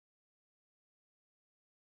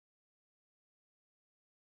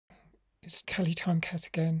It's Kelly Time Cat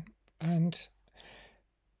again, and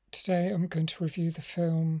today I'm going to review the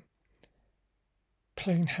film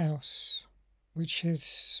Plain House, which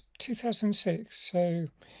is 2006, so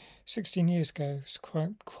 16 years ago. It's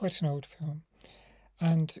quite an old film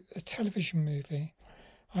and a television movie.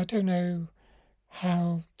 I don't know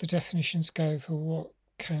how the definitions go for what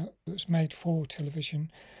was made for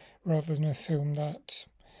television rather than a film that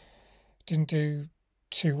didn't do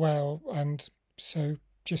too well and so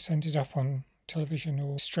just ended up on television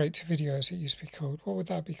or straight to video as it used to be called. What would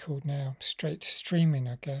that be called now? Straight to streaming,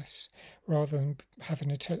 I guess, rather than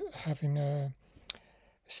having a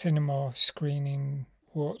cinema screening,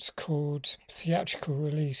 what's called theatrical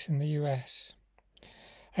release in the US.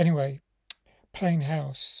 Anyway, Plain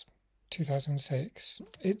House, 2006.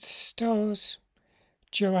 It stars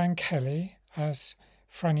Joanne Kelly as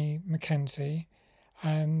Franny Mackenzie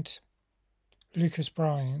and Lucas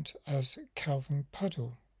Bryant as Calvin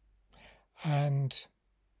Puddle and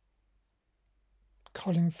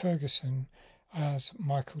Colin Ferguson as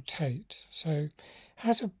Michael Tate. So it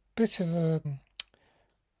has a bit of a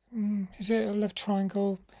is it a love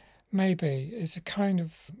triangle? Maybe. It's a kind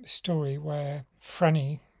of story where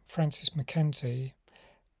Frances Mackenzie,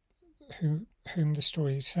 whom the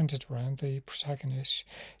story is centered around, the protagonist,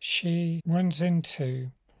 she runs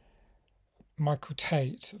into Michael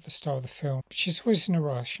Tate at the start of the film. She's always in a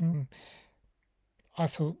rush, and I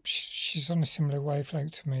thought she's on a similar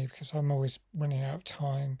wavelength to me because I'm always running out of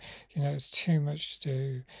time. It's too much to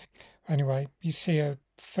do. Anyway, you see her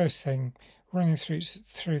first thing running through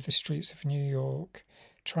the streets of New York,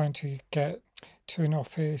 trying to get to an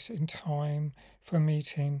office in time for a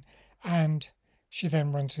meeting, and she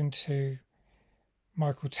then runs into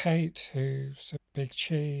Michael Tate, who's a big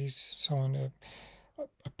cheese, someone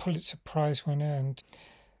a Pulitzer Prize winner, and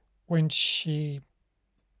when she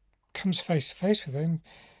comes face to face with him,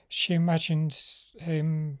 she imagines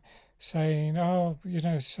him saying, "Oh,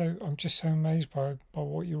 so I'm just so amazed by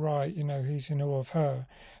what you write. He's in awe of her."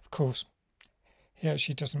 Of course, he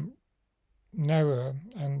actually doesn't know her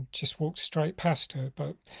and just walks straight past her.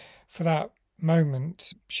 But for that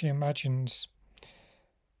moment, she imagines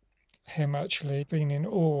him actually being in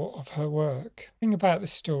awe of her work. The thing about the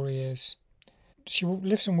story is she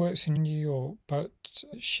lives and works in New York, but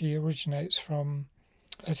she originates from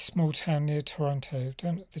a small town near Toronto.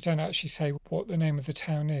 They don't actually say what the name of the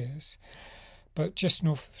town is, but just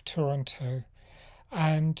north of Toronto.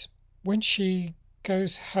 And when she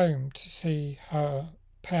goes home to see her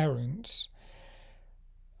parents,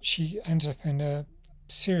 she ends up in a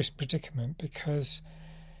serious predicament because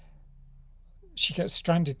she gets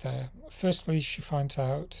stranded there. Firstly, she finds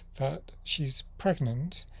out that she's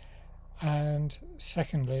pregnant, and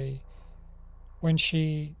secondly, when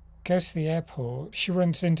she goes to the airport, she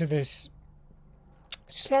runs into this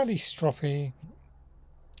slightly stroppy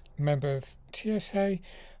member of TSA,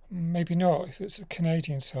 maybe not if it's the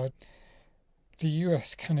Canadian side, the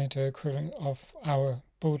US Canada equivalent of our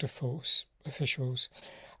border force officials,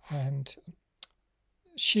 and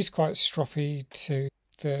she's quite stroppy to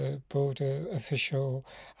the border official,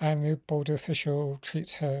 and the border official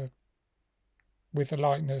treats her with a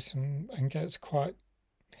lightness and gets quite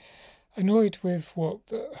annoyed with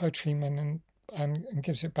her treatment and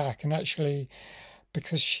gives it back. And actually,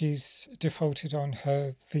 because she's defaulted on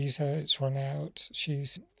her visa, it's run out.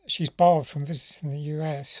 She's barred from visiting the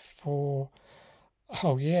US for a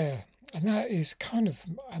whole year, and that is kind of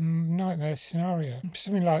a nightmare scenario.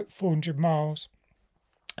 Something like 400 miles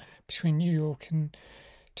between New York and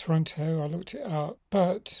Toronto. I looked it up,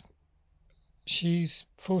 but she's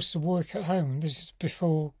forced to work at home. This is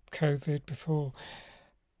before COVID, before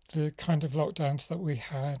the kind of lockdowns that we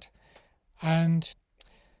had, and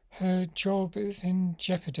her job is in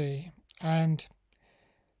jeopardy. And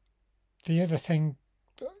the other thing,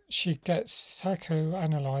 she gets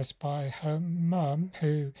psychoanalyzed by her mum,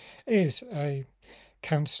 who is a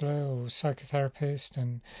counsellor or psychotherapist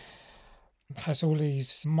and has all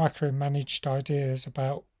these micromanaged ideas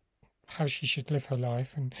about how she should live her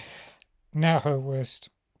life. And now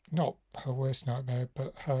not her worst nightmare,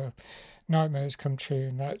 but her nightmare has come true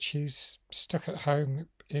in that she's stuck at home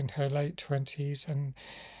in her late 20s, and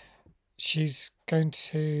she's going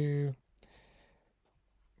to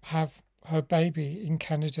have her baby in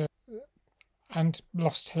Canada and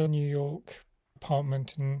lost her New York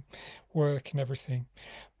apartment and work and everything.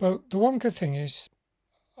 But the one good thing is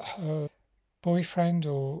her boyfriend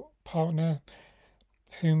or partner,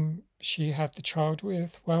 whom she had the child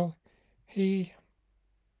with, well, he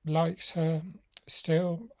likes her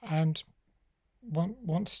still and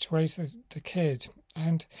wants to raise the kid.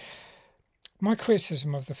 And My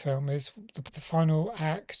criticism of the film is the final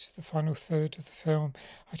act, the final third of the film.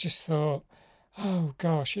 I just thought, oh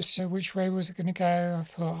gosh, it's so which way was it going to go? I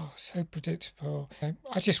thought, oh, so predictable.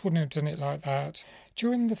 I just wouldn't have done it like that.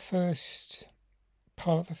 During the first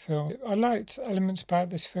part of the film, I liked elements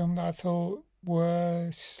about this film that I thought were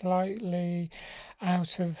slightly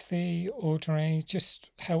out of the ordinary,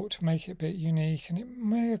 just helped to make it a bit unique. And it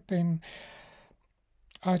may have been,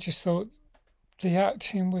 I just thought the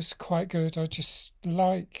acting was quite good. I just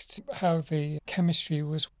liked how the chemistry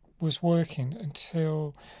was working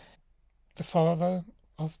until the father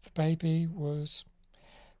of the baby was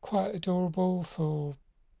quite adorable for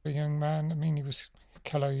a young man. I mean, he was a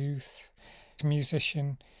fellow youth, a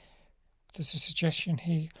musician. There's a suggestion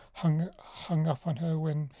he hung up on her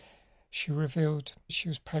when she revealed she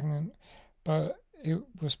was pregnant, but it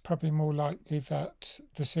was probably more likely that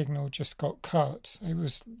the signal just got cut. It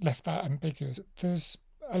was left that ambiguous. There's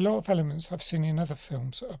a lot of elements I've seen in other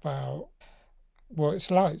films about what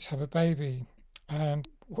it's like to have a baby and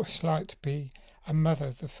what it's like to be a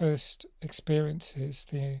mother, the first experiences,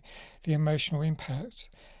 the emotional impact.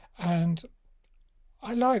 And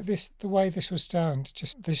I like this the way this was done.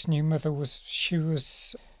 Just this new mother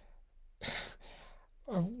was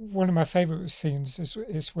one of my favourite scenes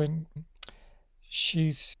is when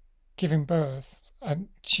she's giving birth and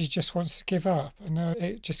she just wants to give up, and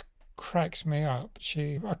it just cracked me up.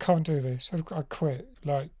 I can't do this. I quit,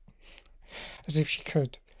 like as if she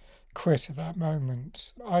could quit at that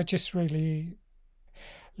moment. I just really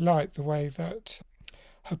liked the way that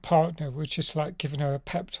her partner was just like giving her a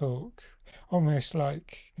pep talk, almost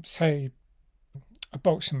like, say, a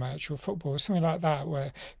boxing match or football or something like that,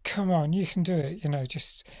 where, come on, you can do it,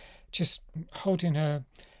 just holding her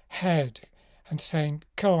head and saying,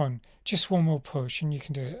 go on, just one more push and you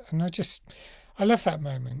can do it. And I love that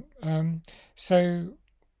moment. So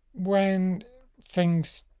when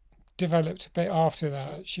things developed a bit after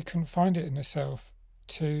that, she couldn't find it in herself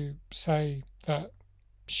to say that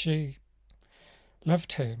she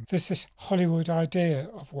loved him. There's this Hollywood idea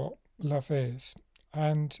of what love is,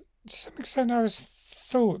 and to some extent I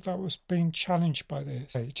thought that was being challenged by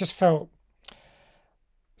this. It just felt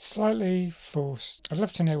slightly forced. I'd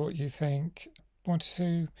love to know what you think. Want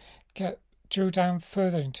to drill down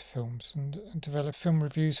further into films and develop film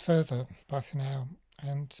reviews further. Bye for now,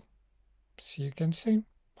 and see you again soon.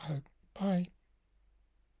 I hope. Bye.